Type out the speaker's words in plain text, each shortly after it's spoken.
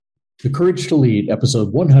The Courage to Lead,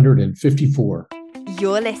 episode 154.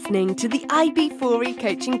 You're listening to the IB4E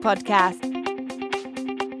Coaching Podcast.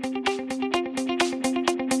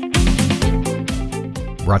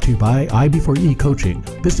 Brought to you by IB4E Coaching,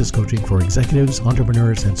 business coaching for executives,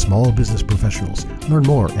 entrepreneurs, and small business professionals. Learn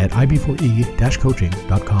more at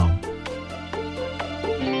ib4e-coaching.com.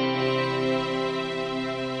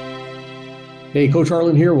 Hey, Coach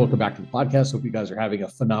Harlan here. Welcome back to the podcast. Hope you guys are having a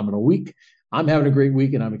phenomenal week. I'm having a great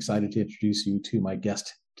week, and I'm excited to introduce you to my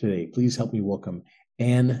guest today. Please help me welcome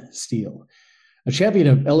Steele, a champion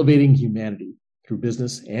of elevating humanity through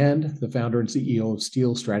business and the founder and CEO of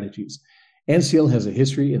Steele Strategies. Steele has a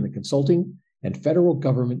history in the consulting and federal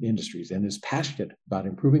government industries and is passionate about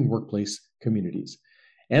improving workplace communities.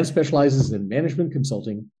 Anne specializes in management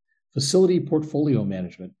consulting, facility portfolio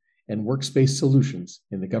management, and workspace solutions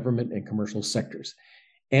in the government and commercial sectors.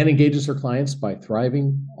 Anne engages her clients by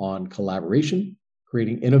thriving on collaboration,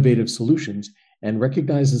 creating innovative solutions, and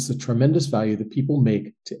recognizes the tremendous value that people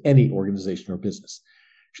make to any organization or business.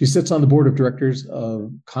 She sits on the board of directors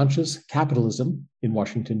of Conscious Capitalism in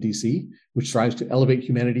Washington, D.C., which strives to elevate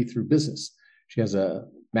humanity through business. She has a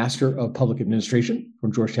Master of Public Administration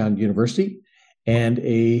from Georgetown University and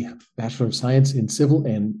a Bachelor of Science in Civil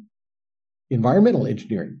and Environmental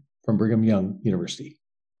Engineering from Brigham Young University.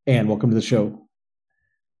 Anne, welcome to the show.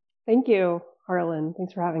 Thank you, Harlan.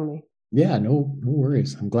 Thanks for having me. Yeah, no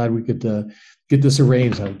worries. I'm glad we could get this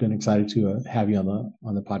arranged. I've been excited to have you on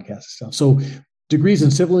the podcast and stuff. So, degrees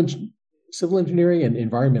in civil engineering and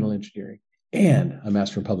environmental engineering, and a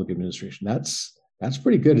Master in Public Administration. That's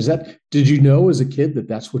pretty good. Did you know as a kid that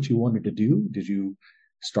that's what you wanted to do? Did you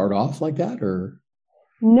start off like that, or?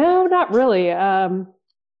 No, not really. As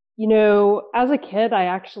a kid, I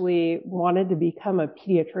actually wanted to become a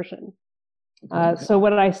pediatrician. Okay. So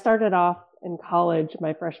when I started off in college,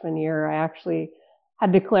 my freshman year, I actually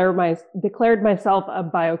had declared myself a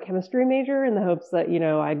biochemistry major in the hopes that,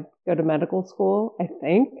 I'd go to medical school, I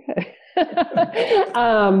think.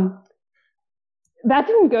 That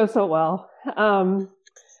didn't go so well.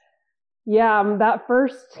 That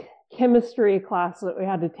first chemistry class that we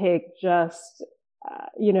had to take just,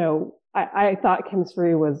 I thought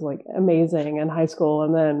chemistry was like amazing in high school,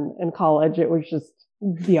 and then in college it was just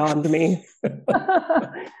beyond me.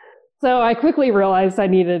 So I quickly realized I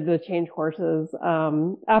needed to change courses.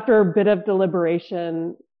 After a bit of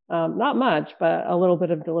deliberation, not much, but a little bit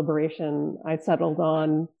of deliberation, I settled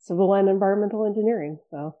on civil and environmental engineering.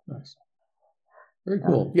 So nice. Very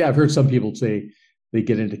cool. Yeah, I've heard some people say they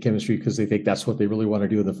get into chemistry because they think that's what they really want to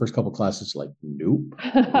do in the first couple of classes. Like, nope.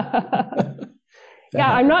 Yeah,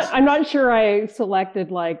 I'm not sure I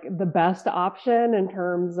selected like the best option in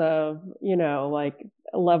terms of, like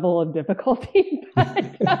a level of difficulty, but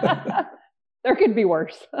there could be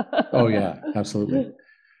worse. Oh yeah, absolutely.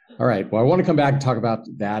 All right. Well, I want to come back and talk about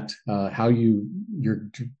that, how your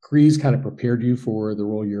degrees kind of prepared you for the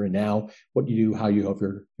role you're in now, what you do, how you help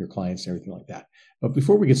your clients and everything like that. But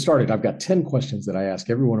before we get started, I've got 10 questions that I ask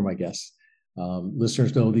every one of my guests.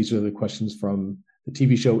 Listeners know these are the questions from the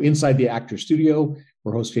TV show Inside the Actor Studio,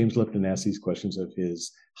 where host James Lipton asks these questions of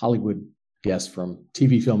his Hollywood guests from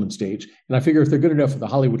TV, film, and stage. And I figure if they're good enough for the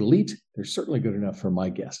Hollywood elite, they're certainly good enough for my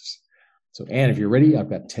guests. So, Anne, if you're ready,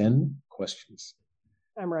 I've got 10 questions.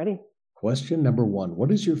 I'm ready. Question number 1.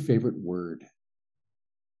 What is your favorite word?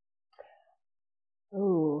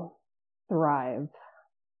 Oh, thrive.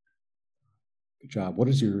 Good job. What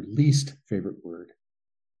is your least favorite word?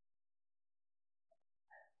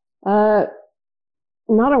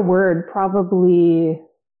 Not a word, probably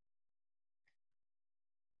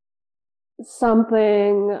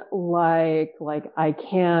something like I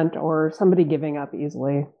can't, or somebody giving up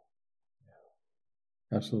easily.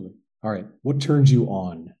 Absolutely. All right. What turns you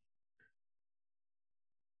on?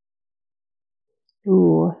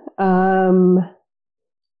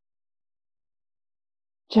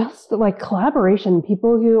 Just like collaboration,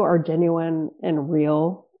 people who are genuine and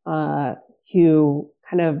real, who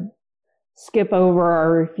kind of skip over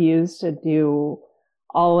or refuse to do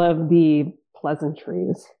all of the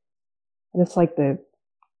pleasantries. I just like to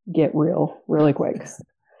get real really quick.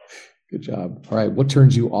 Good job. All right. What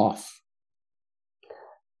turns you off?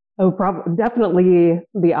 Oh, definitely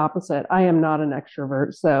the opposite. I am not an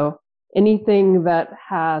extrovert. So anything that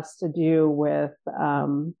has to do with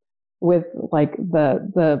like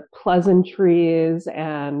the pleasantries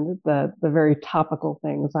and the very topical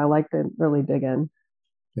things, I like to really dig in.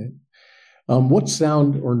 Okay. What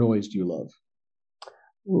sound or noise do you love?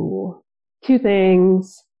 Ooh, 2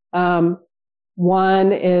 things.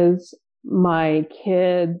 One is my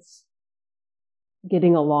kids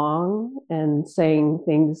getting along and saying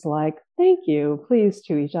things like, thank you, please,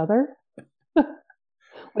 to each other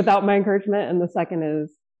without my encouragement. And the second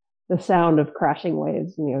is the sound of crashing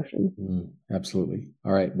waves in the ocean. Absolutely.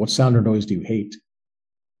 All right. What sound or noise do you hate?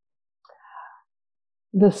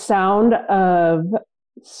 The sound of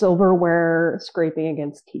silverware scraping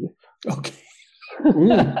against teeth. Okay.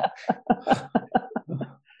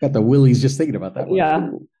 Got the willies just thinking about that one. Yeah.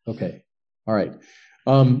 Okay. All right.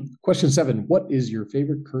 Question 7. What is your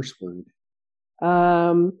favorite curse word?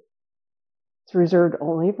 It's reserved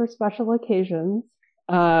only for special occasions,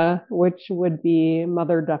 which would be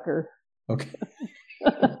mother ducker. Okay.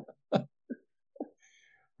 All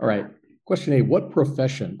right. Question 8. What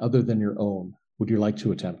profession other than your own would you like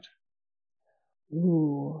to attempt?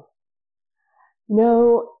 Ooh.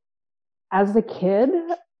 No, as a kid,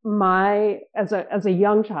 as a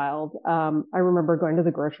young child, I remember going to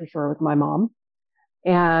the grocery store with my mom,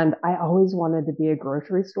 and I always wanted to be a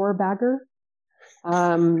grocery store bagger.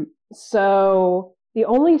 So the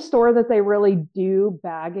only store that they really do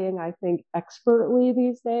bagging, I think, expertly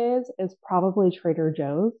these days is probably Trader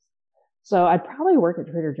Joe's. So I'd probably work at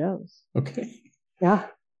Trader Joe's. Okay. Yeah.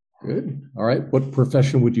 Good. All right. What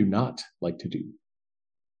profession would you not like to do?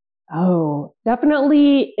 Oh,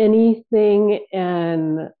 definitely anything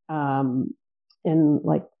in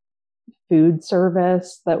like food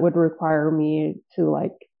service that would require me to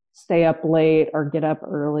like stay up late or get up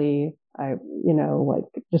early. Like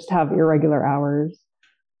just have irregular hours.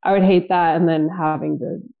 I would hate that. And then having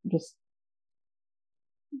to just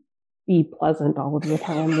be pleasant all of the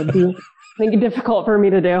time would be, I think, difficult for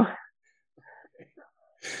me to do.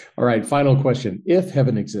 All right. Final question. If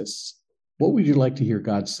heaven exists, what would you like to hear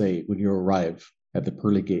God say when you arrive at the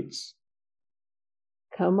pearly gates?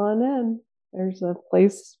 Come on in. There's a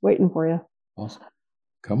place waiting for you. Awesome.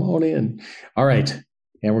 Come on in. All right.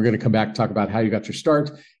 And we're going to come back and talk about how you got your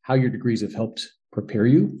start, how your degrees have helped prepare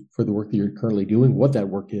you for the work that you're currently doing, what that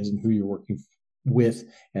work is, and who you're working with,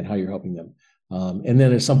 and how you're helping them. And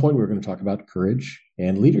then at some point, we're going to talk about courage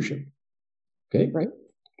and leadership. Okay. Right.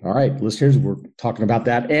 All right, listeners, we're talking about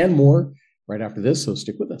that and more right after this, so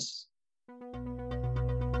stick with us.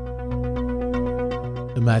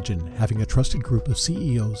 Imagine having a trusted group of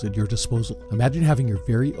CEOs at your disposal. Imagine having your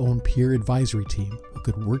very own peer advisory team who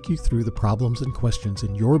could work you through the problems and questions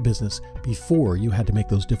in your business before you had to make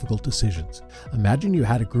those difficult decisions. Imagine you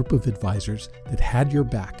had a group of advisors that had your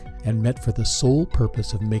back and met for the sole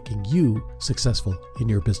purpose of making you successful in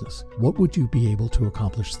your business. What would you be able to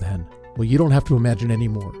accomplish then? Well, you don't have to imagine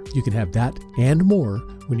anymore. You can have that and more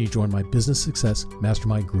when you join my Business Success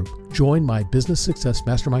Mastermind Group. Join my Business Success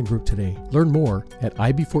Mastermind Group today. Learn more at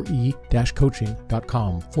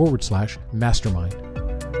ib4e-coaching.com/mastermind.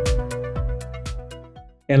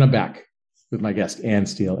 And I'm back with my guest, Ann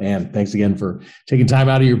Steele. Ann, thanks again for taking time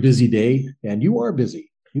out of your busy day. And you are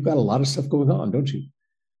busy. You've got a lot of stuff going on, don't you?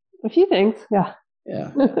 A few things, yeah.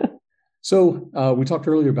 Yeah. So we talked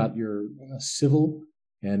earlier about your civil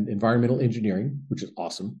and environmental engineering, which is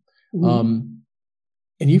awesome. Mm-hmm.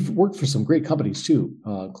 And you've worked for some great companies too,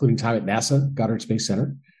 including time at NASA, Goddard Space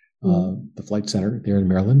Center, the Flight Center there in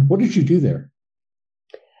Maryland. What did you do there?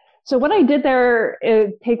 So what I did there,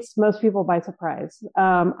 it takes most people by surprise.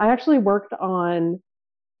 I actually worked on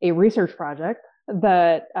a research project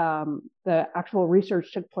that the actual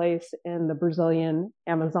research took place in the Brazilian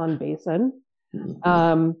Amazon basin.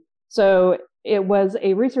 Mm-hmm. So it was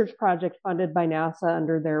a research project funded by NASA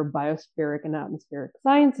under their Biospheric and Atmospheric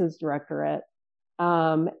Sciences Directorate.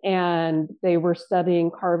 And they were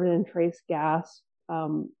studying carbon and trace gas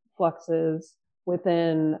fluxes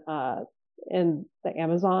within in the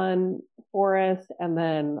Amazon forest, and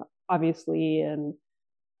then obviously in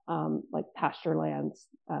like pasture lands,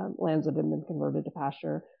 lands that have been converted to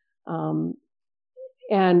pasture.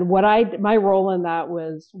 And my role in that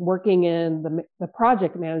was working in the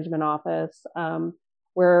project management office,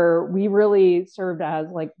 where we really served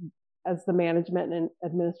as the management and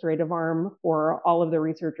administrative arm for all of the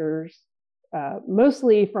researchers,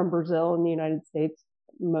 mostly from Brazil and the United States,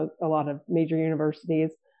 a lot of major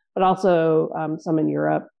universities, but also some in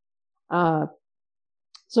Europe.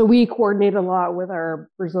 So we coordinate a lot with our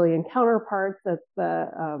Brazilian counterparts at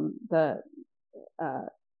the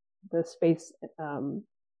Space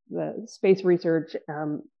Research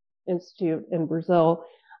Institute in Brazil.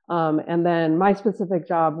 And then my specific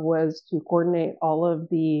job was to coordinate all of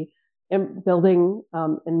the building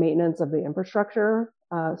and maintenance of the infrastructure.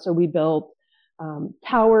 So we built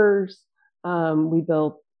towers, we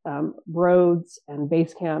built roads and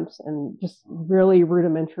base camps, and just really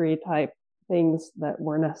rudimentary type things that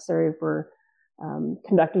were necessary for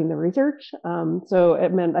conducting the research. So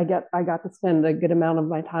it meant I got to spend a good amount of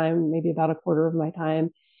my time, maybe about a quarter of my time,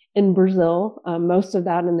 in Brazil. Most of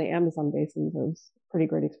that in the Amazon basin. So it was a pretty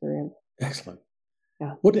great experience. Excellent.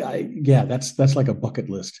 Yeah. That's like a bucket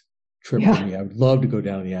list trip for me. I would love to go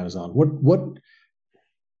down to the Amazon.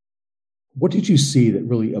 What did you see that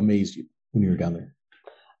really amazed you when you were down there?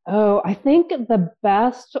 Oh, I think the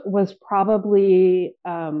best was probably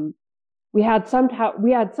we had some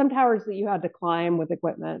towers that you had to climb with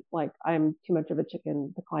equipment. Like, I'm too much of a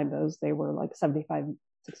chicken to climb those. They were like 75,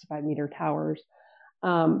 65-meter towers.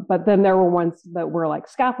 But then there were ones that were like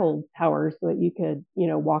scaffold towers so that you could,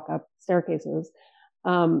 walk up staircases.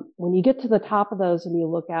 When you get to the top of those and you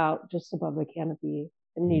look out just above the canopy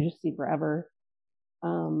and you just see forever,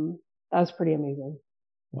 that was pretty amazing.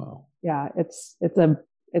 Wow. Yeah, it's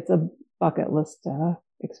a bucket list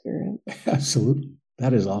experience. Absolutely.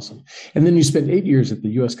 That is awesome. And then you spent 8 years at the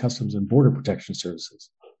U.S. Customs and Border Protection Services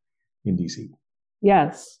in D.C.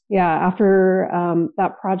 Yes. Yeah. After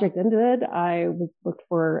that project ended, I looked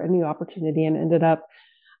for a new opportunity and ended up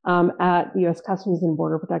at U.S. Customs and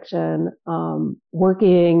Border Protection,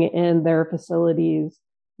 working in their facilities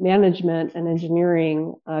management and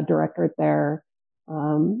engineering directorate there.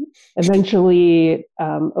 Eventually,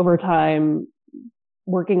 over time,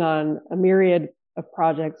 working on a myriad of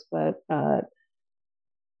projects, but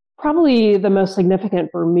probably the most significant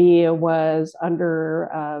for me was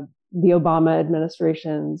under the Obama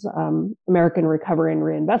administration's American Recovery and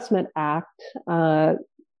Reinvestment Act.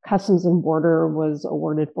 Customs and Border was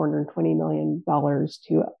awarded $420 million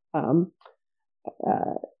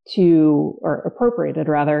or appropriated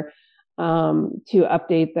rather, to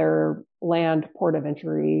update their land port of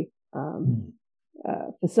entry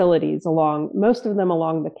facilities most of them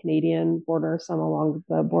along the Canadian border, some along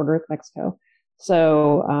the border with Mexico.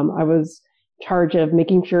 So I was in charge of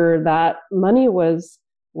making sure that money was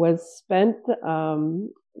spent,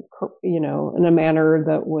 in a manner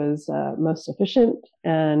that was most efficient,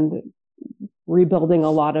 and rebuilding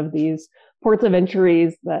a lot of these ports of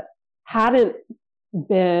entries that hadn't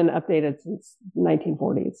been updated since the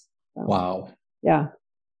 1940s. So, wow. Yeah.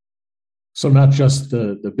 So not just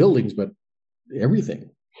the buildings, but everything.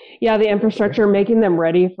 Yeah, the infrastructure, making them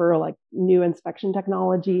ready for like new inspection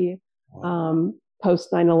technology,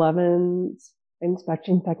 post 9/11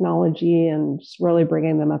 inspection technology, and just really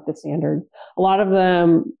bringing them up to standard. A lot of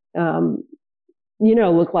them,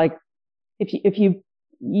 look like if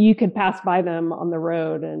you could pass by them on the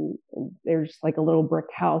road and they're just like a little brick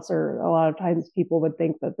house, or a lot of times people would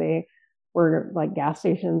think that they were like gas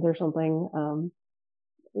stations or something.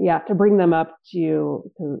 To bring them up to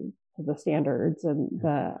the standards and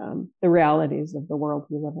the realities of the world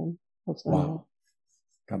we live in. Wow.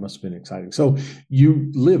 That must have been exciting. So you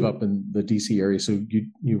live up in the DC area, so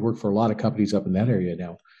you work for a lot of companies up in that area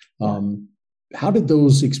now. How did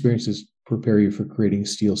those experiences prepare you for creating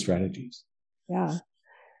Steele strategies? Yeah.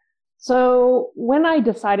 So when I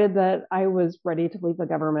decided that I was ready to leave the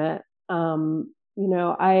government,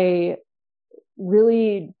 I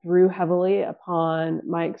really drew heavily upon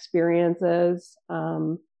my experiences,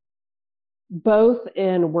 both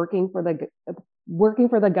in working for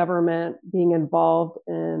the government, being involved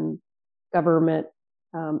in government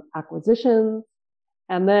acquisitions,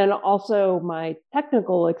 and then also my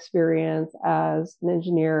technical experience as an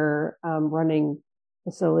engineer, running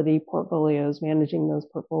facility portfolios, managing those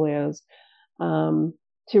portfolios,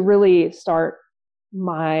 to really start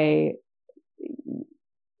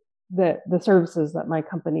the services that my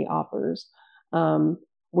company offers.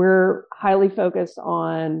 We're highly focused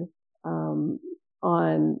on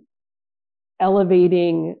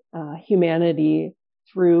elevating humanity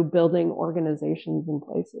through building organizations and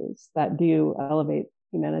places that do elevate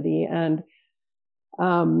humanity. And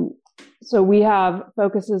so we have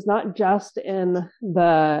focuses not just in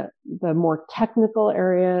the more technical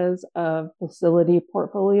areas of facility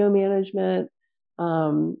portfolio management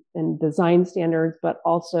and design standards, but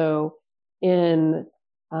also in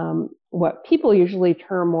what people usually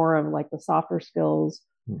term more of like the softer skills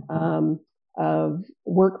of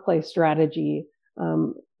workplace strategy,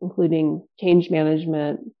 including change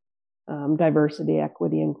management, diversity,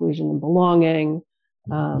 equity, inclusion, and belonging,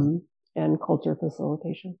 and culture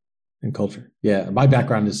facilitation. And culture. Yeah. My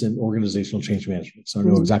background is in organizational change management, so I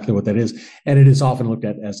know exactly what that is. And it is often looked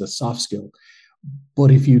at as a soft skill. But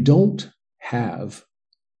if you don't have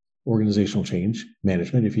organizational change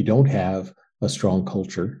management, if you don't have a strong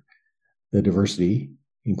culture, the diversity,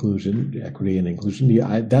 inclusion, equity, and inclusion,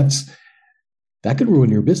 that could ruin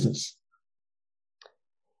your business.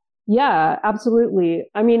 Yeah, absolutely.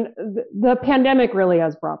 I mean, the pandemic really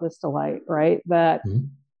has brought this to light, right? That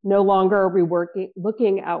no longer are we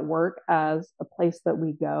looking at work as a place that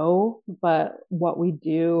we go, but what we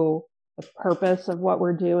do the purpose of what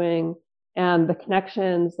we're doing, and the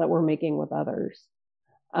connections that we're making with others.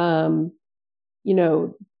 You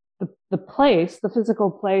know, the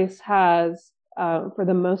physical place has, for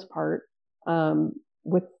the most part,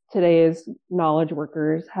 with today's knowledge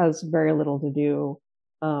workers, has very little to do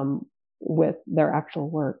with their actual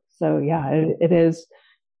work. So yeah, it is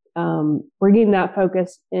bringing that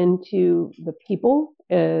focus into the people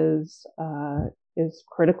is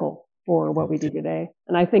critical for what we do today.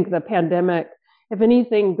 And I think the pandemic, if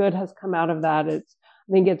anything good has come out of that, I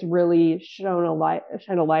think it's really shine a light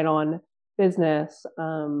on business,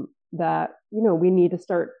 that, you know, we need to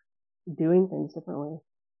start doing things differently,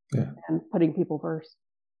 and putting people first.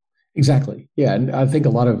 Exactly. Yeah. And I think a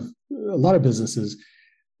lot of businesses,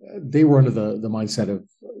 they were under the mindset of,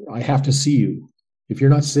 I have to see you. If you're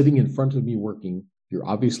not sitting in front of me working, you're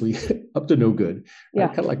obviously up to no good. Yeah.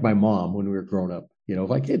 Kind of like my mom when we were growing up. You know,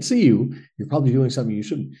 if I can't see you, you're probably doing something you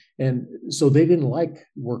shouldn't. And so they didn't like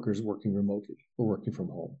workers working remotely or working from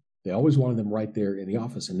home. They always wanted them right there in the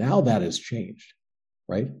office. And now that has changed,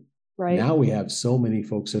 right? Right. Now we have so many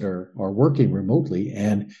folks that are working remotely,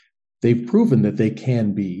 and they've proven that they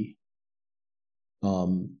can be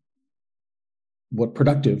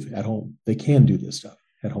productive at home. They can do this stuff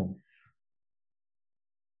at home.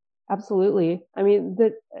 Absolutely. I mean,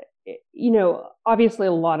 you know, obviously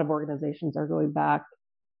a lot of organizations are going back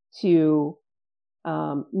to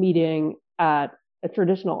meeting at a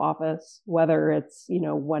traditional office, whether it's, you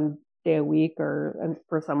know, 1 day a week, or, and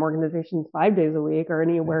for some organizations, 5 days a week, or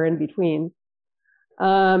anywhere in between.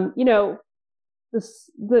 You know,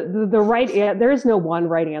 there is no one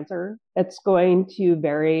right answer. It's going to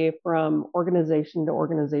vary from organization to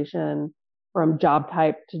organization, from job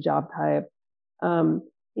type to job type.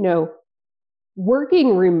 You know,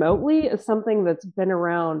 working remotely is something that's been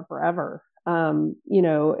around forever. You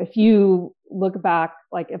know, if you look back,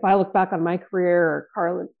 like if I look back on my career,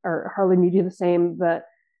 or Harlan, you do the same, that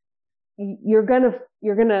you're gonna,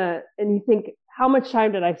 and you think, how much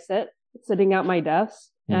time did I sitting at my desk?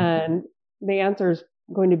 Mm-hmm. And the answer is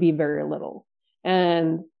going to be very little.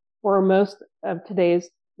 And for most of today's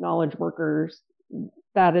knowledge workers,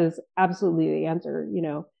 that is absolutely the answer, you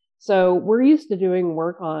know. So we're used to doing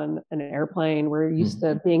work on an airplane. We're used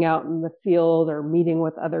to being out in the field, or meeting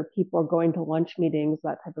with other people, or going to lunch meetings,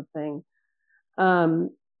 that type of thing.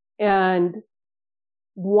 And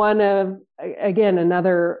another,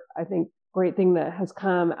 I think, great thing that has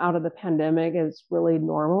come out of the pandemic is really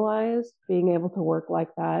normalized being able to work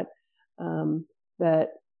like that. That,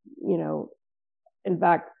 you know, in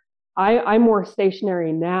fact, I'm more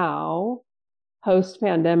stationary now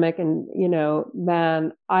post-pandemic, and, you know,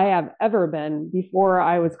 than I have ever been before.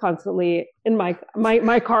 I was constantly in my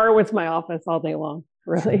car was my office all day long,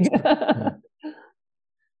 really.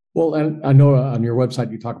 Well, and I know on your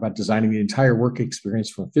website you talk about designing the entire work experience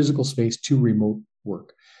from physical space to remote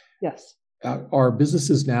work. Yes. Are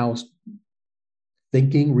businesses now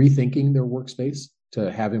rethinking their workspace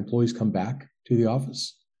to have employees come back to the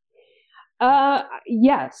office?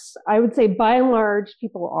 Yes, I would say by and large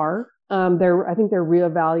people are. I think they're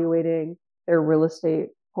reevaluating their real estate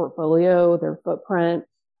portfolio, their footprint.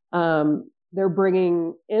 They're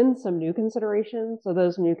bringing in some new considerations. So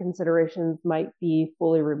those new considerations might be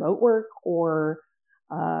fully remote work, or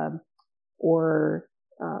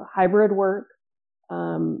hybrid work.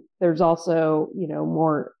 There's also, you know,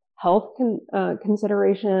 more health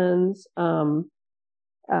considerations, a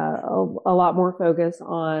lot more focus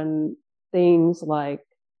on things like,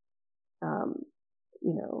 you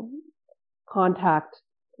know, contact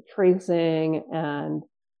tracing, and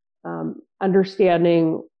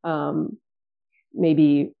understanding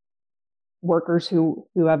maybe workers who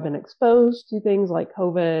have been exposed to things like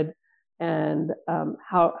COVID, and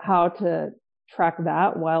how to track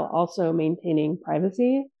that while also maintaining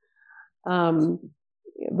privacy.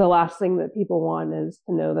 The last thing that people want is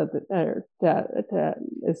to know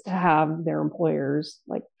is to have their employers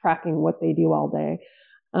like tracking what they do all day,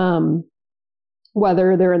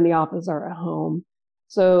 whether they're in the office or at home.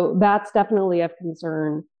 So that's definitely of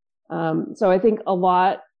concern. So I think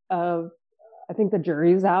I think the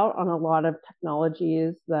jury's out on a lot of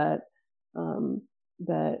technologies that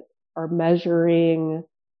are measuring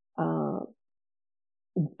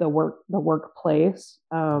the workplace.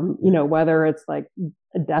 You know, whether it's like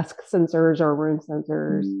desk sensors or room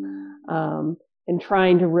sensors, and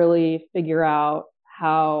trying to really figure out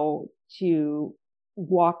how to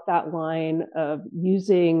walk that line of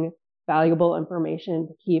using valuable information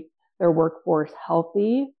to keep their workforce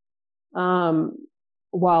healthy,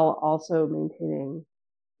 while also maintaining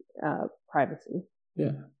privacy.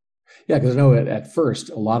 Yeah. Because I know at first,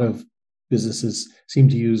 a lot of businesses seem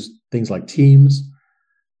to use things like Teams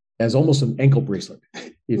as almost an ankle bracelet.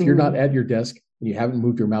 If you're not at your desk and you haven't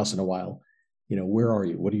moved your mouse in a while, where are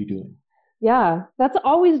you? What are you doing? Yeah, that's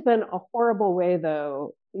always been a horrible way,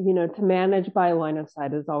 though. To manage by line of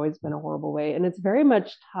sight has always been a horrible way. And it's very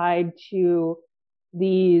much tied to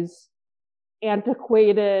these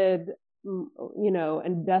antiquated,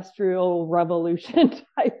 industrial revolution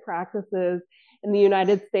type practices in the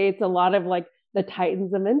United States. A lot of like the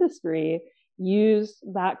titans of industry use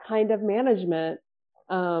that kind of management.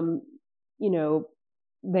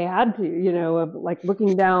 They had to, of like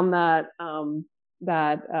looking down that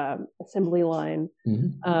assembly line.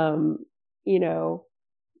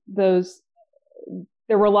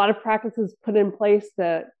 There were a lot of practices put in place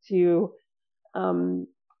to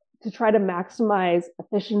try to maximize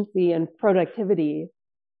efficiency and productivity.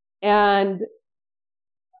 And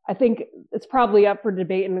I think it's probably up for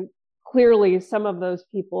debate. And clearly some of those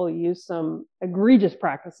people use some egregious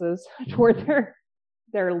practices toward their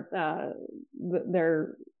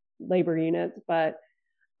labor units. But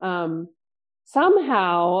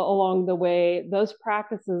somehow along the way, those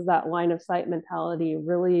practices, that line of sight mentality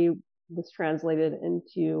really was translated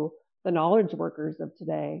into the knowledge workers of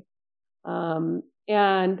today.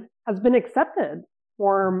 And has been accepted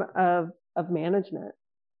form of management.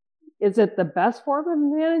 Is it the best form of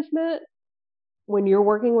management when you're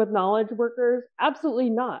working with knowledge workers?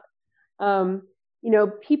 Absolutely not.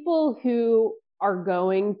 People who are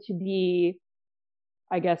going to be,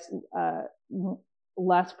 I guess,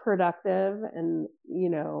 less productive and,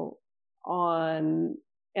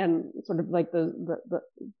 and sort of like the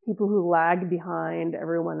people who lag behind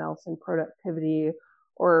everyone else in productivity,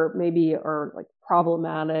 or maybe are like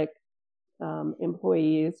problematic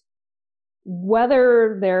employees,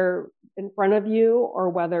 whether they're in front of you or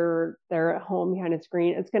whether they're at home behind a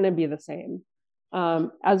screen, it's going to be the same.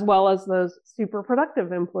 As well as those super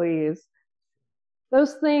productive employees.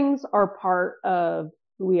 Those things are part of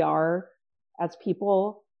who we are as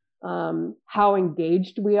people, how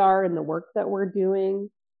engaged we are in the work that we're doing,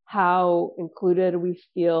 how included we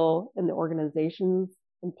feel in the organizations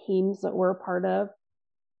and teams that we're a part of.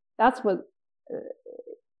 That's what,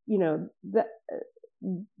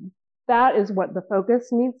 that is what the focus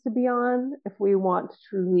needs to be on if we want to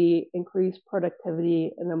truly increase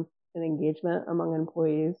productivity and engagement among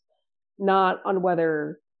employees, not on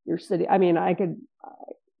whether you're sitting. I mean,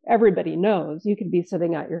 everybody knows you could be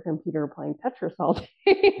sitting at your computer playing Tetris all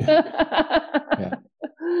day. Yeah.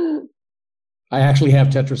 I actually have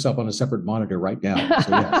Tetris up on a separate monitor right now.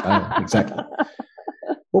 So yes, exactly.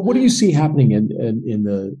 But what do you see happening in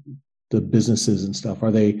the businesses and stuff?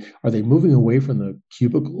 Are they moving away from the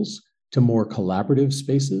cubicles to more collaborative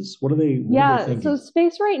spaces? What are they thinking? So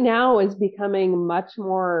space right now is becoming much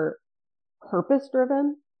more purpose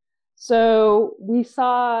driven. So we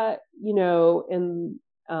saw, in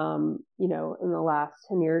the last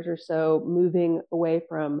 10 years or so, moving away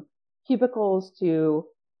from cubicles to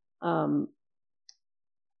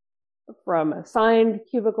from assigned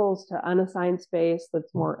cubicles to unassigned space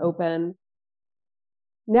that's more open.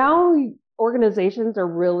 Now organizations are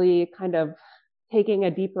really kind of taking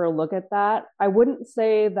a deeper look at that. I wouldn't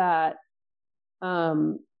say that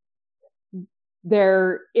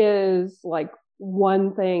there is like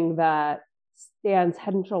one thing that stands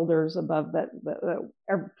head and shoulders above that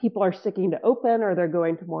people are sticking to open or they're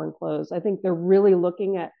going to more enclosed. I think they're really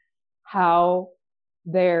looking at how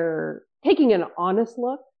they're taking an honest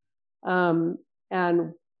look and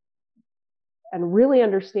really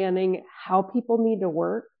understanding how people need to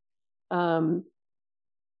work.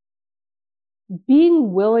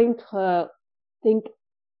 Being willing to think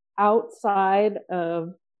outside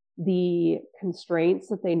of the constraints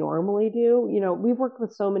that they normally do. We've worked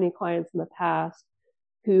with so many clients in the past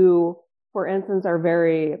who, for instance, are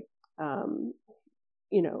very,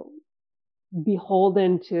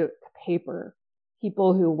 beholden to paper.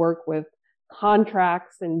 People who work with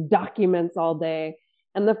contracts and documents all day.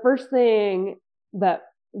 And the first thing that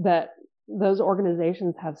those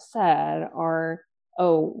organizations have said are,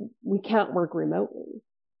 oh, we can't work remotely.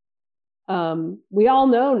 We all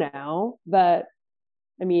know now that,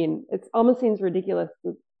 it almost seems ridiculous.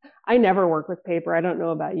 I never work with paper. I don't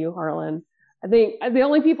know about you, Harlan. I think the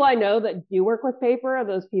only people I know that do work with paper are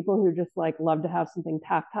those people who just like love to have something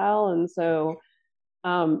tactile. And so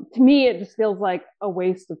to me, it just feels like a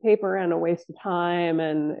waste of paper and a waste of time.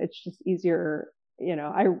 And it's just easier.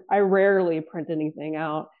 I rarely print anything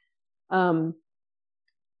out. And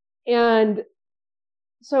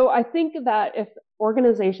so I think that if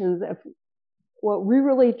what we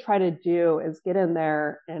really try to do is get in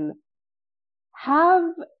there and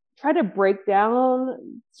try to break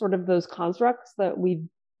down sort of those constructs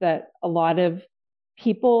that a lot of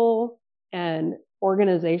people and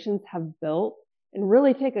organizations have built, and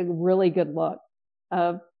really take a really good look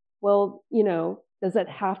of, well, does it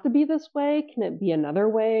have to be this way? Can it be another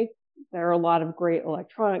way? There are a lot of great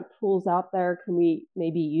electronic tools out there. Can we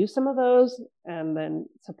maybe use some of those? And then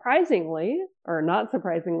surprisingly, or not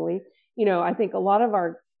surprisingly, I think a lot of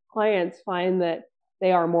our clients find that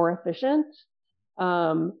they are more efficient,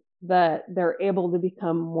 that they're able to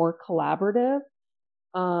become more collaborative,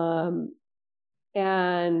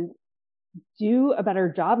 and do a better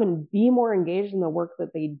job and be more engaged in the work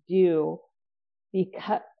that they do,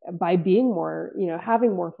 because by being more,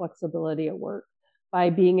 having more flexibility at work, by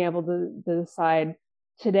being able to decide,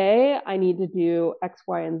 today I need to do X,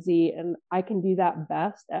 Y, and Z, and I can do that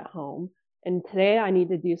best at home. And today I need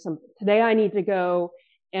to go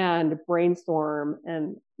and brainstorm.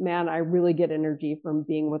 And man, I really get energy from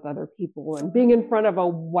being with other people and being in front of a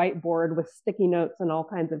whiteboard with sticky notes and all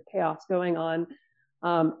kinds of chaos going on.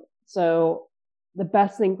 So the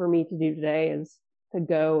best thing for me to do today is to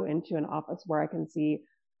go into an office where I can see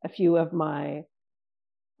a few of my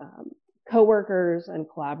coworkers and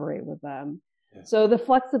collaborate with them. Yeah. So the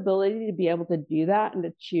flexibility to be able to do that and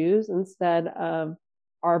to choose, instead of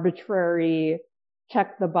arbitrary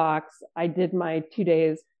check the box, I did my 2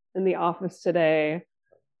 days in the office today,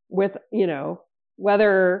 with,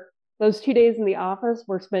 whether those 2 days in the office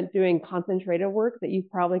were spent doing concentrated work that you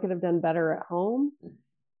probably could have done better at home.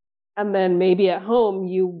 And then maybe at home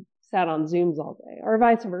you sat on Zooms all day, or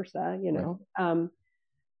vice versa, Right.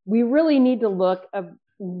 We really need to look at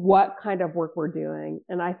what kind of work we're doing.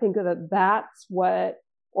 And I think that that's what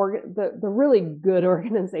the really good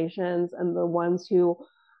organizations, and the ones who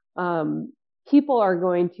people are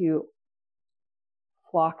going to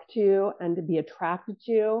flock to and to be attracted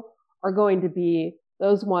to, are going to be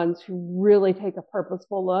those ones who really take a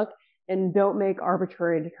purposeful look and don't make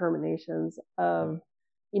arbitrary determinations of,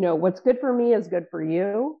 what's good for me is good for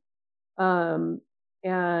you.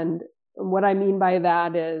 And what I mean by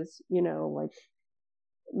that is, like,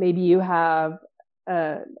 maybe you have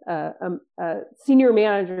a senior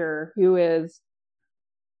manager who is,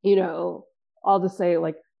 I'll just say,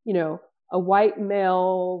 like, a white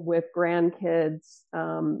male with grandkids,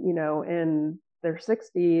 in their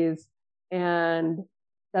 60s, and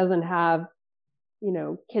doesn't have,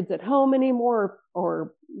 kids at home anymore,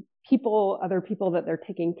 or other people that they're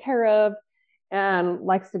taking care of, and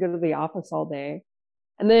likes to go to the office all day.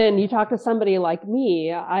 And then you talk to somebody like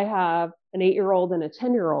me. I have an 8-year-old and a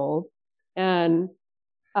 10-year-old, and,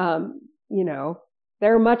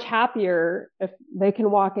 they're much happier if they can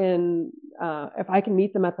walk in, if I can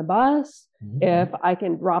meet them at the bus, mm-hmm. if I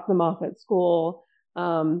can drop them off at school.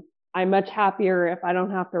 I'm much happier if I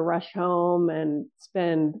don't have to rush home and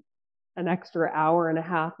spend an extra hour and a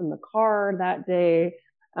half in the car that day,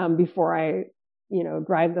 before I,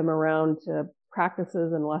 drive them around to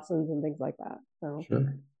practices and lessons and things like that. So.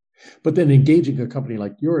 Sure. But then engaging a company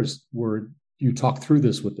like yours, where you talk through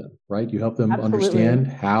this with them, right? You help them Absolutely. Understand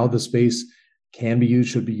how the space can be used,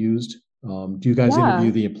 should be used. Do you guys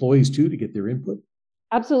interview the employees too to get their input?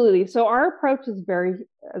 Absolutely. So our approach is very,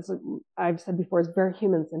 as I've said before, is very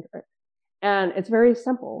human-centric, and it's very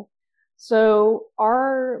simple. So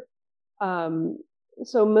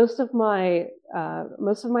so most of my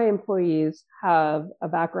employees have a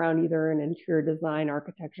background either in interior design,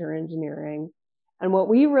 architecture, engineering. And what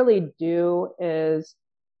we really do is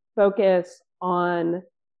focus on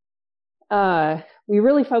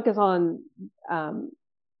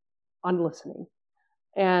listening.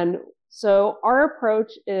 And so our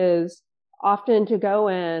approach is often to go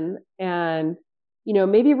in and,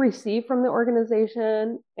 maybe receive from the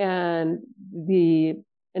organization and the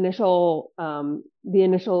initial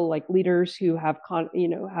like leaders who have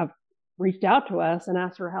reached out to us and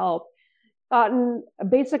asked for help, gotten a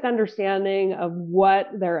basic understanding of what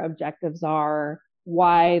their objectives are,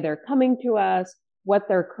 why they're coming to us, what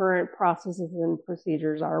their current processes and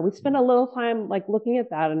procedures are. We spend a little time like looking at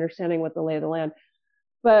that, understanding what the lay of the land,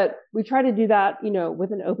 but we try to do that,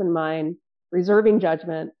 with an open mind, reserving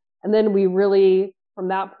judgment. And then we really, from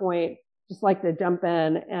that point, just like to jump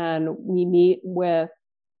in, and we meet with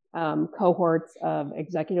cohorts of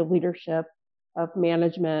executive leadership, of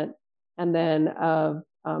management, and then of,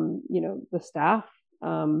 the staff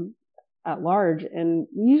at large. And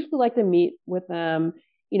we usually like to meet with them,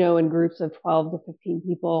 in groups of 12 to 15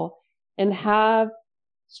 people, and have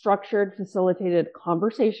structured, facilitated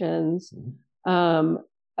conversations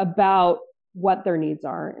about what their needs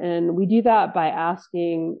are. And we do that by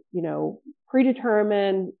asking,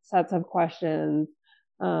 predetermined sets of questions,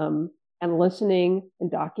 and listening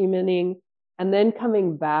and documenting, and then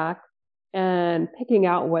coming back and picking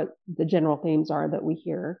out what the general themes are that we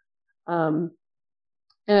hear,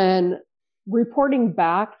 and reporting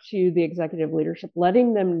back to the executive leadership,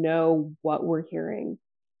 letting them know what we're hearing.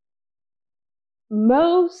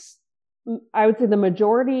 I would say the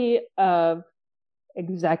majority of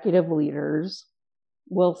executive leaders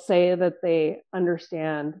will say that they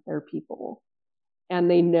understand their people and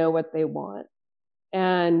they know what they want.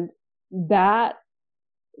 And that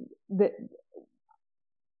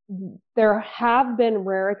there have been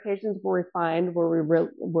rare occasions where we find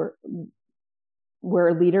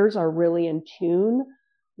where leaders are really in tune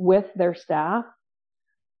with their staff,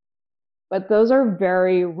 but those are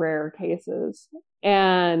very rare cases.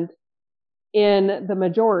 And in the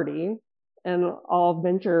majority, and I'll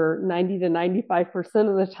venture 90 to 95%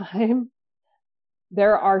 of the time,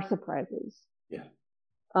 there are surprises. Yeah.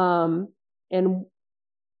 And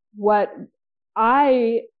what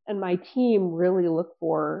I and my team really look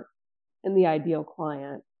for in the ideal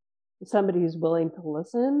client is somebody who's willing to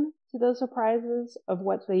listen to those surprises of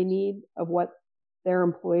what they need, of what their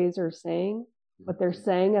employees are saying, what they're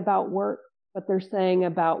saying about work, what they're saying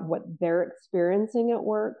about what they're experiencing at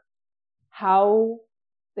work, how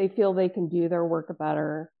they feel they can do their work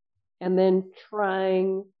better, and then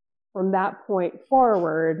trying from that point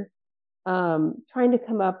forward, trying to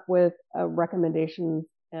come up with recommendations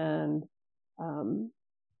and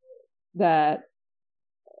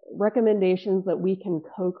recommendations that we can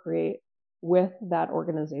co-create with that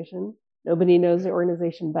organization. Nobody knows the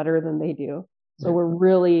organization better than they do. So we're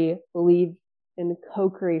really believe in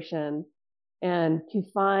co-creation and to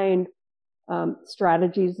find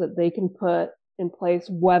strategies that they can put in place,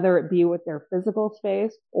 whether it be with their physical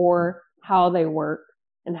space or how they work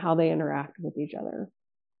and how they interact with each other.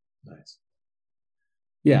 Nice.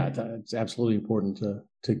 Yeah, it's absolutely important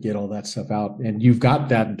to get all that stuff out. And you've got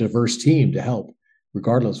that diverse team to help,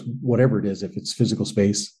 regardless, whatever it is, if it's physical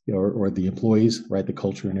space or the employees, right, the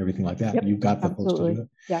culture and everything like that. Yep, you've got the folks to do it.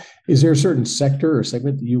 Yeah. Is there a certain sector or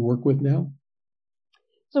segment that you work with now?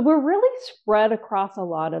 So we're really spread across a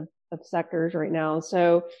lot of sectors right now.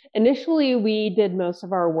 So initially, we did most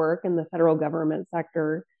of our work in the federal government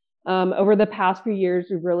sector. Over the past few years,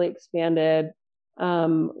 we've really expanded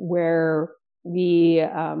where we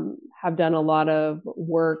have done a lot of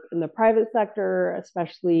work in the private sector,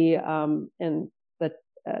 especially in the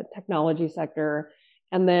technology sector.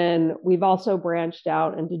 And then we've also branched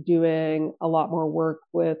out into doing a lot more work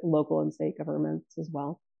with local and state governments as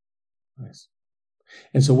well. Nice.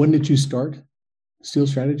 And so when did you start Steele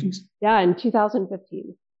Strategies? Yeah, in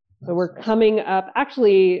 2015. So we're coming up,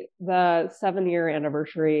 actually the 7-year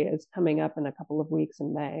anniversary is coming up in a couple of weeks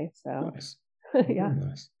in May. So nice. Yeah. Very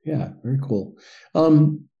nice. Yeah, very cool.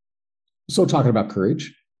 So talking about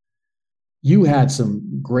courage, you had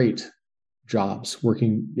some great jobs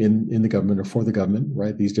working in the government or for the government,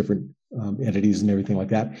 right? These different entities and everything like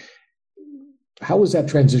that. How was that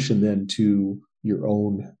transition then to your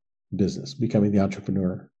own business, becoming the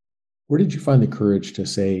entrepreneur? Where did you find the courage to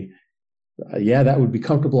say, yeah, that would be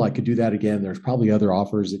comfortable. I could do that again. There's probably other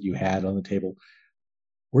offers that you had on the table.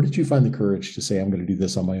 Where did you find the courage to say, I'm going to do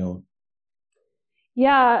this on my own?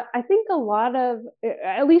 Yeah, I think a lot of,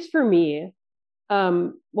 at least for me,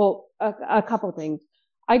 a couple of things.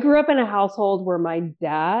 I grew up in a household where my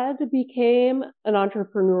dad became an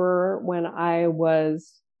entrepreneur when I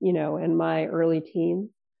was, in my early teens.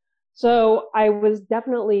 So I was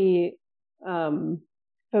definitely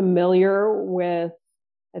familiar with,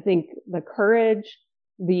 I think, the courage,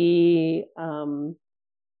 the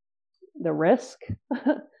risk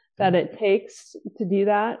that it takes to do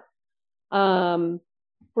that.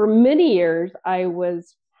 For many years, I would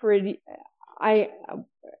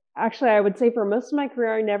say for most of my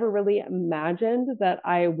career, I never really imagined that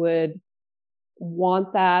I would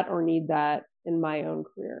want that or need that in my own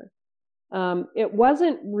career. It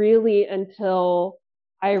wasn't really until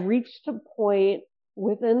I reached a point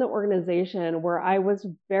within the organization where I was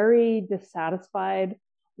very dissatisfied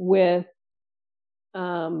with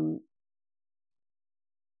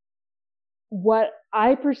what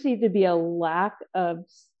I perceived to be a lack of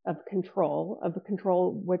control,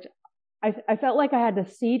 which I felt like I had to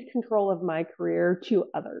cede control of my career to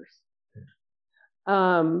others.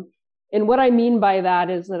 And what I mean by that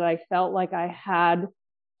is that I felt like I had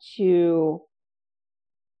to,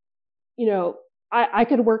 I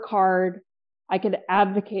could work hard, I could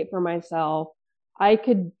advocate for myself, I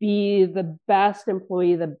could be the best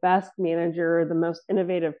employee, the best manager, the most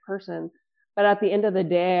innovative person. But at the end of the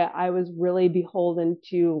day, I was really beholden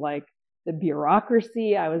to like the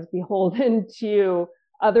bureaucracy. I was beholden to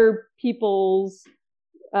other people's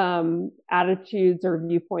attitudes or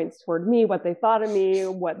viewpoints toward me, what they thought of me,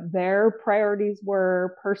 what their priorities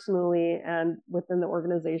were personally and within the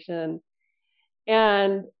organization.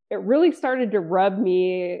 And it really started to rub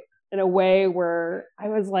me in a way where I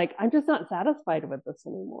was like, I'm just not satisfied with this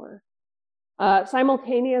anymore.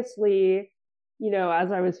 Simultaneously,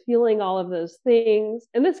 as I was feeling all of those things,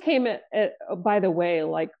 and this came at, by the way,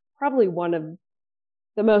 like probably one of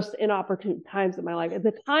the most inopportune times in my life. At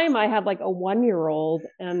the time, I had like a 1-year-old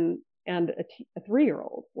and a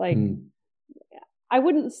 3-year-old. Like, I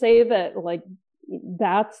wouldn't say that like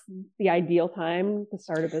that's the ideal time to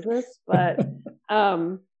start a business, but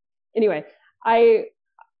anyway, I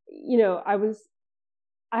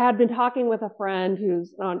had been talking with a friend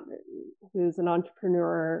who's an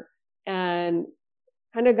entrepreneur, and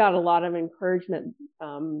kind of got a lot of encouragement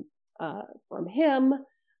from him.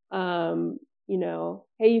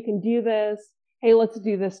 Hey, you can do this. Hey, let's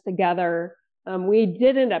do this together. We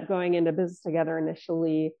did end up going into business together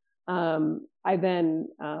initially. I then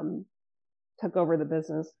took over the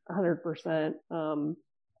business 100%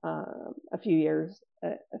 a few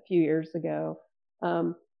years ago.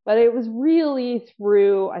 But it was really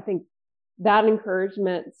through, I think, that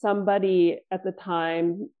encouragement, somebody at the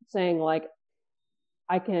time saying like,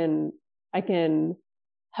 I can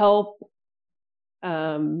help,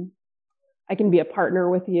 I can be a partner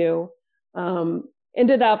with you.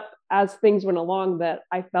 Ended up, as things went along, that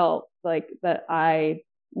I felt like that I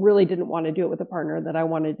really didn't want to do it with a partner, that I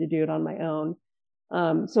wanted to do it on my own.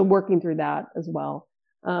 So working through that as well.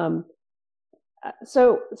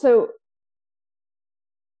 So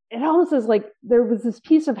it almost is like there was this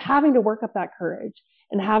piece of having to work up that courage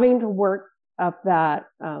and having to work up that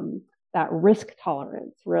risk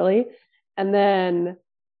tolerance, really. And then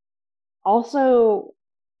also,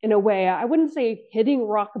 in a way, I wouldn't say hitting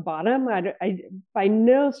rock bottom. I by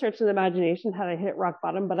no stretch of the imagination had I hit rock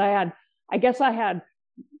bottom, but I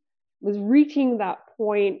was reaching that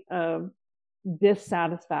point of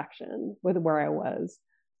dissatisfaction with where I was,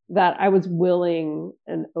 that I was willing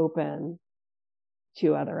and open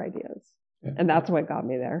to other ideas. Yeah. And that's what got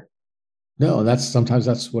me there. No, sometimes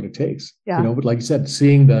that's what it takes. Yeah. But like you said,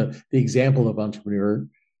 seeing the example of entrepreneur,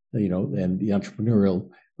 and the entrepreneurial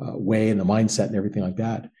way and the mindset and everything like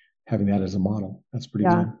that, having that as a model, that's pretty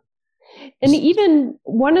good. And even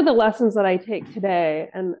one of the lessons that I take today,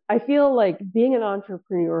 and I feel like being an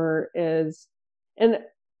entrepreneur is, and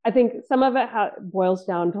I think some of it boils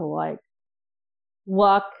down to like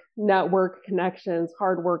luck, network, connections,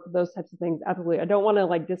 hard work, those types of things. Absolutely. I don't want to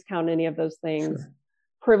like discount any of those things. Sure.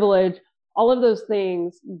 Privilege, all of those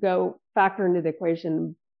things factor into the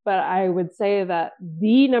equation. But I would say that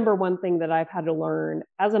the number one thing that I've had to learn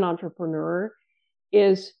as an entrepreneur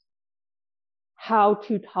is how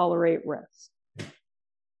to tolerate risk.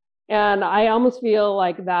 And I almost feel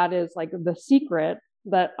like that is like the secret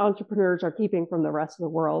that entrepreneurs are keeping from the rest of the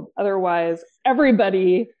world. Otherwise,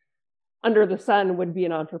 everybody under the sun would be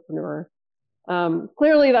an entrepreneur.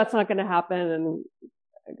 Clearly, that's not going to happen. And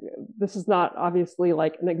this is not obviously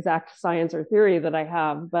like an exact science or theory that I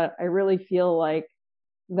have, but I really feel like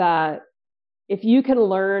that if you can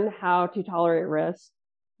learn how to tolerate risk,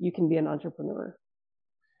 you can be an entrepreneur.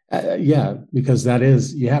 Yeah, because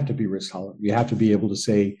you have to be risk tolerant. You have to be able to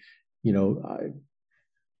say, I'm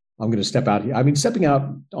going to step out here. I mean, stepping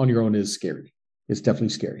out on your own is scary. It's definitely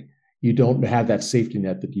scary. You don't have that safety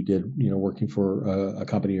net that you did, working for a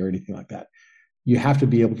company or anything like that. You have to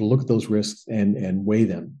be able to look at those risks and weigh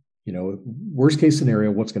them. Worst case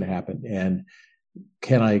scenario, what's going to happen? And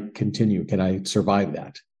can I continue? Can I survive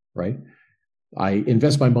that? Right? I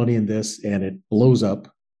invest my money in this and it blows up.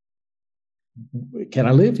 Can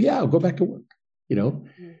I live? Yeah, I'll go back to work,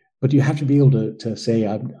 but you have to be able to say,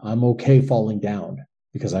 I'm okay falling down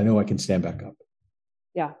because I know I can stand back up.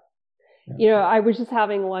 Yeah. I was just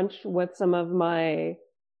having lunch with some of my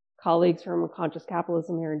colleagues from Conscious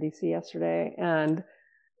Capitalism here in DC yesterday. And,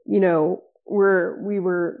 we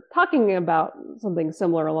were talking about something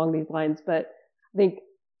similar along these lines, but I think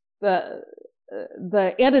the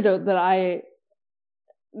anecdote that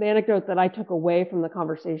I took away from the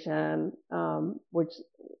conversation, which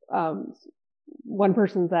one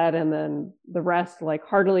person said, and then the rest like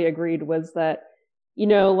heartily agreed, was that,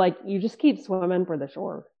 like you just keep swimming for the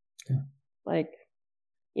shore. Yeah. Like,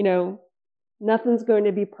 nothing's going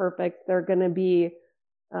to be perfect. They're going to be,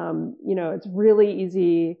 it's really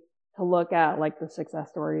easy to look at like the success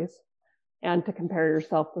stories and to compare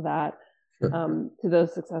yourself to that. Sure. To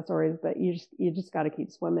those success stories, but you just got to keep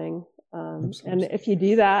swimming. And if you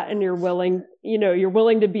do that and you're willing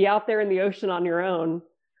to be out there in the ocean on your own,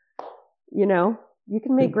 you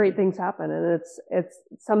can make great things happen. And it's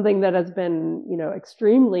something that has been,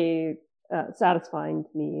 extremely satisfying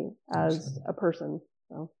to me as Absolutely. a person.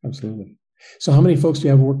 So. Absolutely. So how many folks do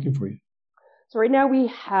you have working for you? So right now we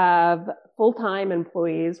have full-time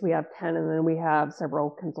employees. We have 10, and then we have several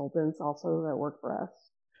consultants also that work for us.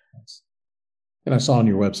 Nice. And I saw on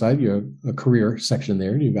your website, you have a career section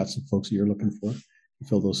there. You've got some folks that you're looking for to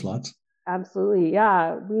fill those slots. Absolutely.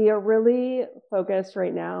 Yeah. We are really focused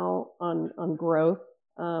right now on growth,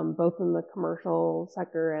 both in the commercial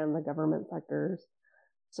sector and the government sectors.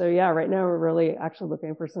 So yeah, right now we're really actually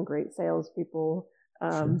looking for some great salespeople.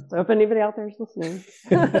 Sure. So if anybody out there is listening.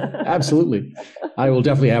 Absolutely. I will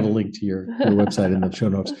definitely have a link to your website in the show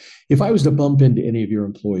notes. If I was to bump into any of your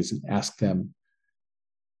employees and ask them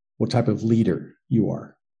what type of leader you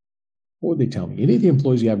are, what would they tell me? Any of the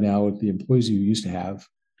employees you have now, the employees you used to have,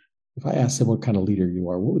 if I asked them what kind of leader you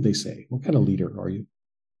are, what would they say? What kind of leader are you?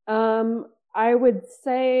 I would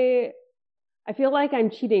say, I feel like I'm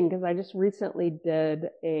cheating because I just recently did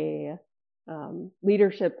a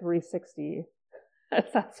leadership 360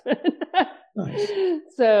 assessment. Nice.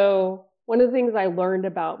 So one of the things I learned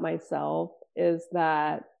about myself is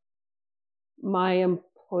that my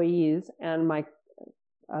employees and my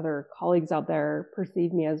other colleagues out there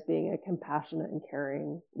perceive me as being a compassionate and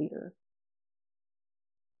caring leader.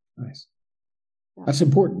 Nice. Yeah. That's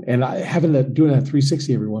important. And doing that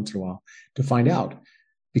 360 every once in a while to find out,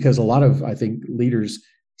 because a lot of, I think, leaders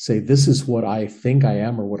say, this is what I think I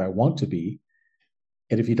am or what I want to be.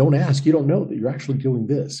 And if you don't ask, you don't know that you're actually doing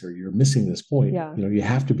this or you're missing this point. Yeah. You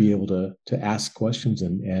have to be able to ask questions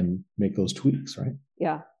and make those tweaks, right?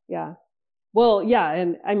 Yeah. Yeah. Well, yeah.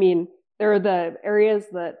 And I mean, there are the areas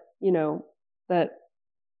that, that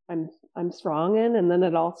I'm strong in. And then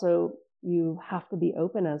it also, you have to be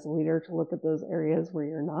open as a leader to look at those areas where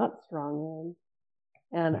you're not strong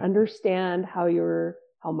in and understand how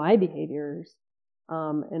my behaviors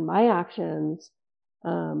and my actions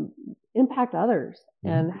impact others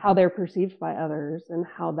and how they're perceived by others and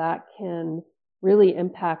how that can really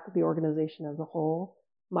impact the organization as a whole,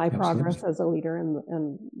 my progress as a leader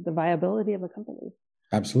and the viability of a company.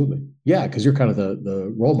 Absolutely. Yeah, because you're kind of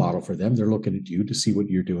the role model for them. They're looking at you to see what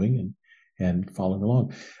you're doing and following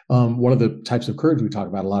along. One of the types of courage we talk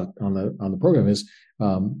about a lot on the program is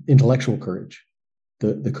intellectual courage.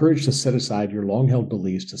 The courage to set aside your long-held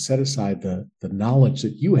beliefs, to set aside the knowledge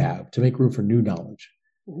that you have to make room for new knowledge.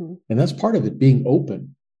 Mm-hmm. And that's part of it, being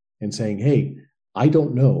open and saying, hey, I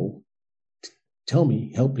don't know. Tell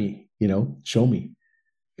me, help me, show me.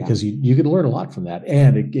 Because you can learn a lot from that.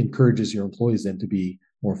 And it encourages your employees then to be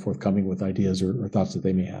more forthcoming with ideas or thoughts that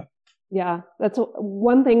they may have. Yeah, that's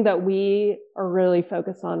one thing that we are really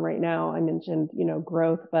focused on right now. I mentioned,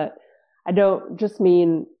 growth, but I don't just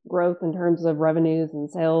mean growth in terms of revenues and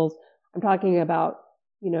sales. I'm talking about,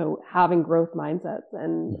 having growth mindsets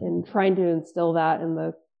and trying to instill that in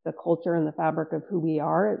the culture and the fabric of who we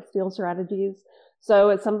are at Steele Strategies. So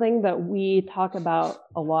it's something that we talk about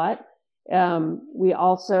a lot. We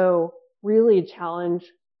also really challenge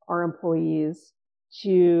our employees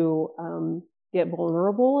to get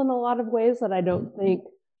vulnerable in a lot of ways that I don't think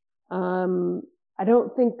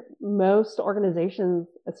most organizations,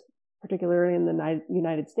 particularly in the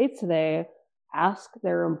United States today, ask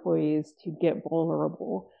their employees to get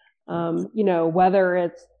vulnerable. Whether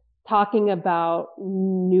it's talking about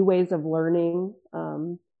new ways of learning,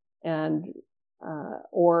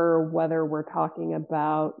 or whether we're talking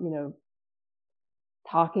about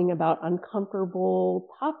uncomfortable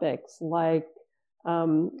topics like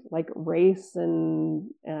race and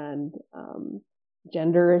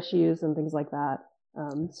gender issues and things like that.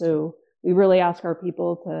 So we really ask our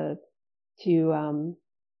people to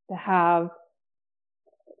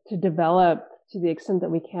develop, to the extent that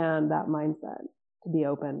we can, that mindset to be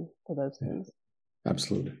open to those things.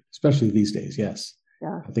 Absolutely, especially these days. Yes,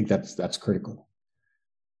 yeah, I think that's critical.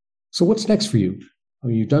 So what's next for you? I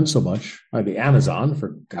mean, you've done so much. The Amazon,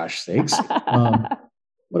 for gosh sakes.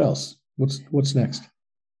 What else? What's next?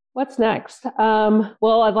 What's next?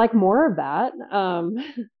 Well, I'd like more of that.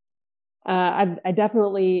 I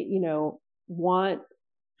definitely, want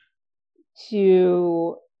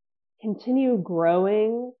to continue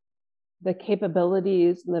growing the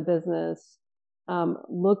capabilities in the business,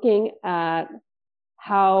 looking at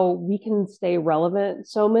how we can stay relevant.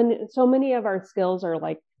 So many of our skills are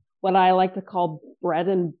like what I like to call bread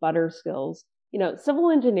and butter skills.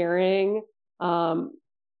 Civil engineering, not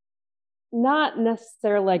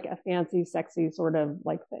necessarily like a fancy, sexy sort of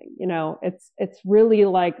like thing. It's really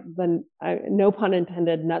like the, no pun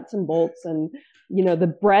intended, nuts and bolts and,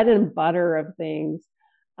 the bread and butter of things.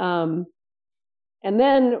 And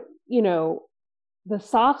then, the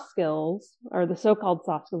soft skills, or the so-called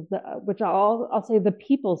soft skills, which I'll say the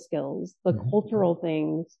people skills, the cultural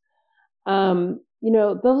things,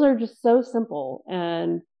 those are just so simple,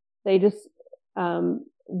 and they just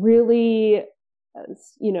really, kind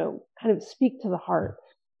of speak to the heart.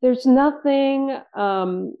 There's nothing,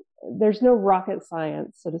 there's no rocket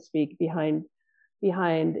science, so to speak, behind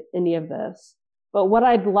any of this. But what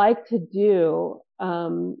I'd like to do,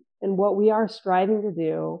 and what we are striving to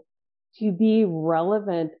do, to be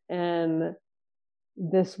relevant in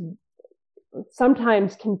this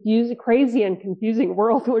sometimes crazy and confusing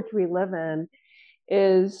world which we live in,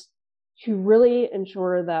 is to really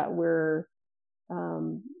ensure that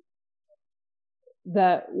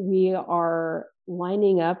we are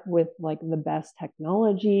lining up with like the best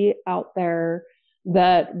technology out there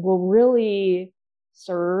that will really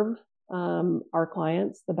serve our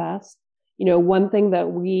clients the best. One thing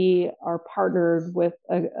that we are partnered with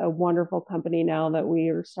a wonderful company now that we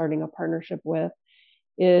are starting a partnership with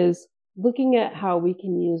is looking at how we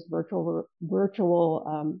can use virtual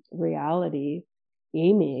reality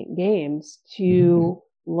games to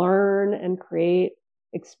learn and create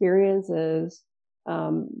experiences,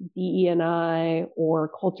 DE&I or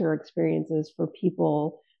culture experiences for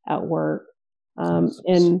people at work, and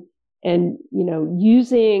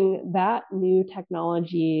using that new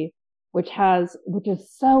technology, which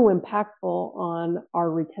is so impactful on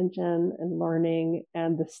our retention and learning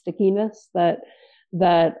and the stickiness that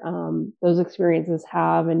those experiences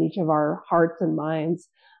have in each of our hearts and minds,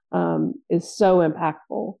 is so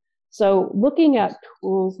impactful. So looking at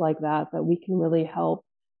tools like that we can really help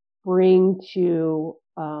bring to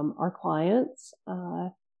our clients,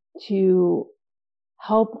 to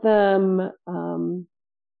help them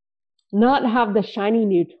not have the shiny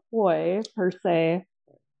new toy per se,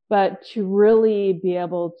 but to really be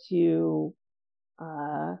able to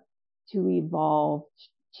evolve,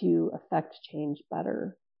 to affect change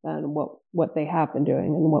better than what they have been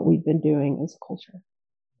doing and what we've been doing as a culture.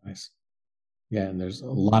 Nice. Yeah, and there's a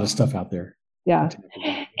lot of stuff out there. Yeah.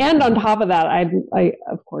 And on top of that, I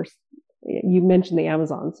of course, you mentioned the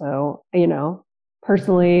Amazon. So,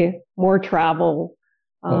 personally, more travel,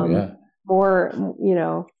 more,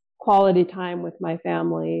 quality time with my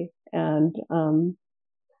family, and,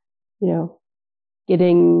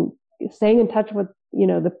 staying in touch with,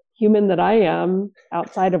 the human that I am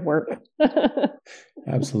outside of work.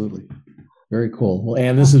 Absolutely. Very cool. Well,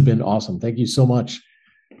 Anne, this has been awesome. Thank you so much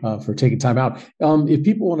for taking time out. If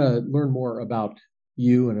people want to learn more about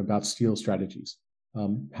you and about Steele Strategies,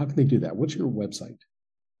 how can they do that? What's your website?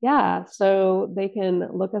 Yeah, so they can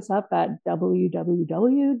look us up at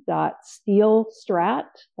www.steelestrat,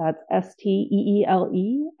 that's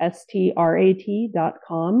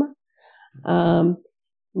SteeleStrat.com.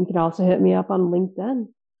 You can also hit me up on LinkedIn.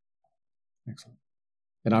 Excellent.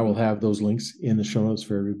 And I will have those links in the show notes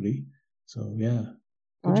for everybody. So yeah,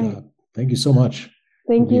 good job. Thank you so much.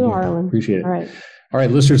 Thank you, Harlan. Appreciate it. All right,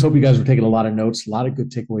 listeners, hope you guys are taking a lot of notes, a lot of good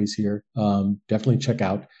takeaways here. Definitely check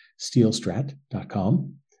out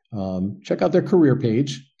SteeleStrat.com. Check out their career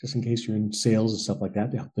page, just in case you're in sales and stuff like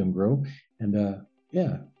that, to help them grow. And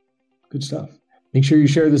good stuff. Make sure you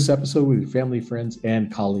share this episode with your family, friends, and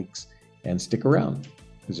colleagues. And stick around,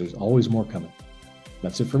 because there's always more coming.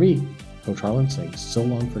 That's it for me, Coach Harlan, saying so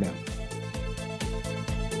long for now.